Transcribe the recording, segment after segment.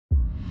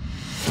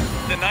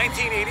the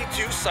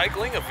 1982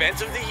 cycling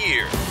event of the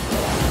year.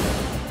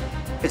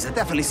 There's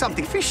definitely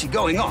something fishy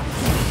going on.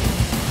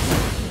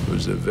 It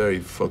was a very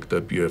fucked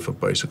up year for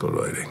bicycle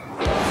riding.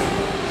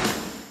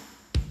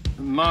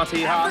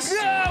 Marty Haas.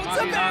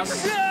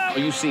 Oh,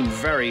 you seem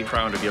very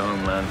proud of your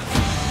homeland.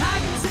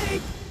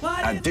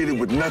 I did it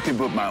with nothing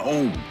but my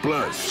own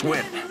blood,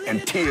 sweat,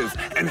 and tears,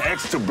 and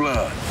extra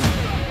blood.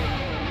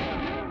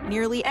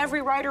 Nearly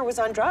every rider was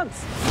on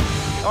drugs.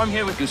 I'm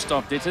here with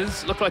Gustav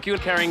Ditters. Look like you were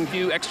carrying a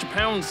few extra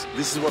pounds.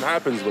 This is what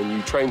happens when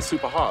you train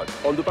super hard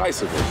on the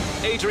bicycle.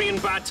 Adrian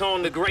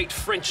Baton, the great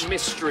French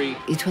mystery.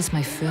 It was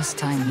my first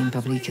time in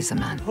public as a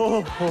man.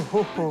 What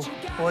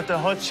a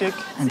hot chick.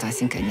 And I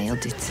think I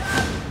nailed it.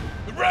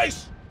 The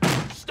race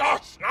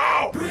starts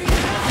now! The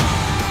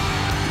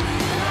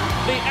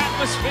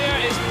atmosphere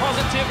is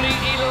positively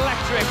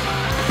electric.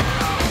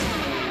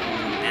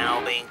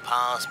 Now being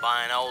passed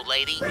by an old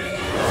lady.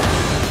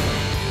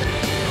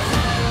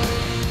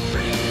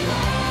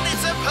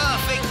 It's a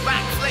perfect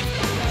backflip.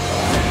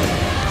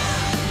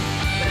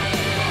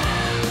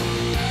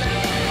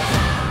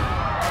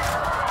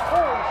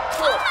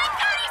 Oh my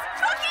God, he's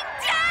fucking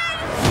dead!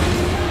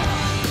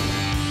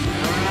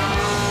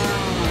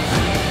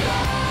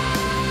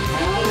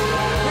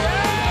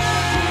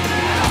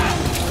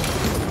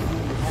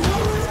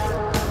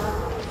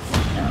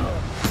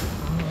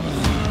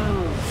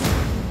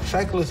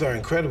 Cyclists are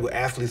incredible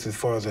athletes as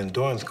far as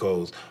endurance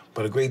goes,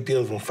 but a great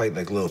deal of them fight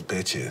like little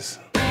bitches.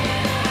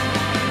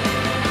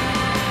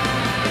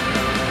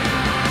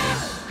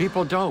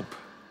 People dope.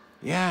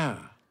 Yeah.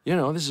 You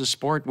know, this is a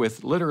sport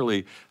with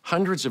literally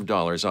hundreds of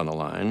dollars on the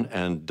line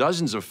and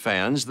dozens of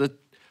fans. The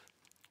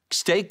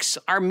stakes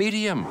are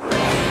medium.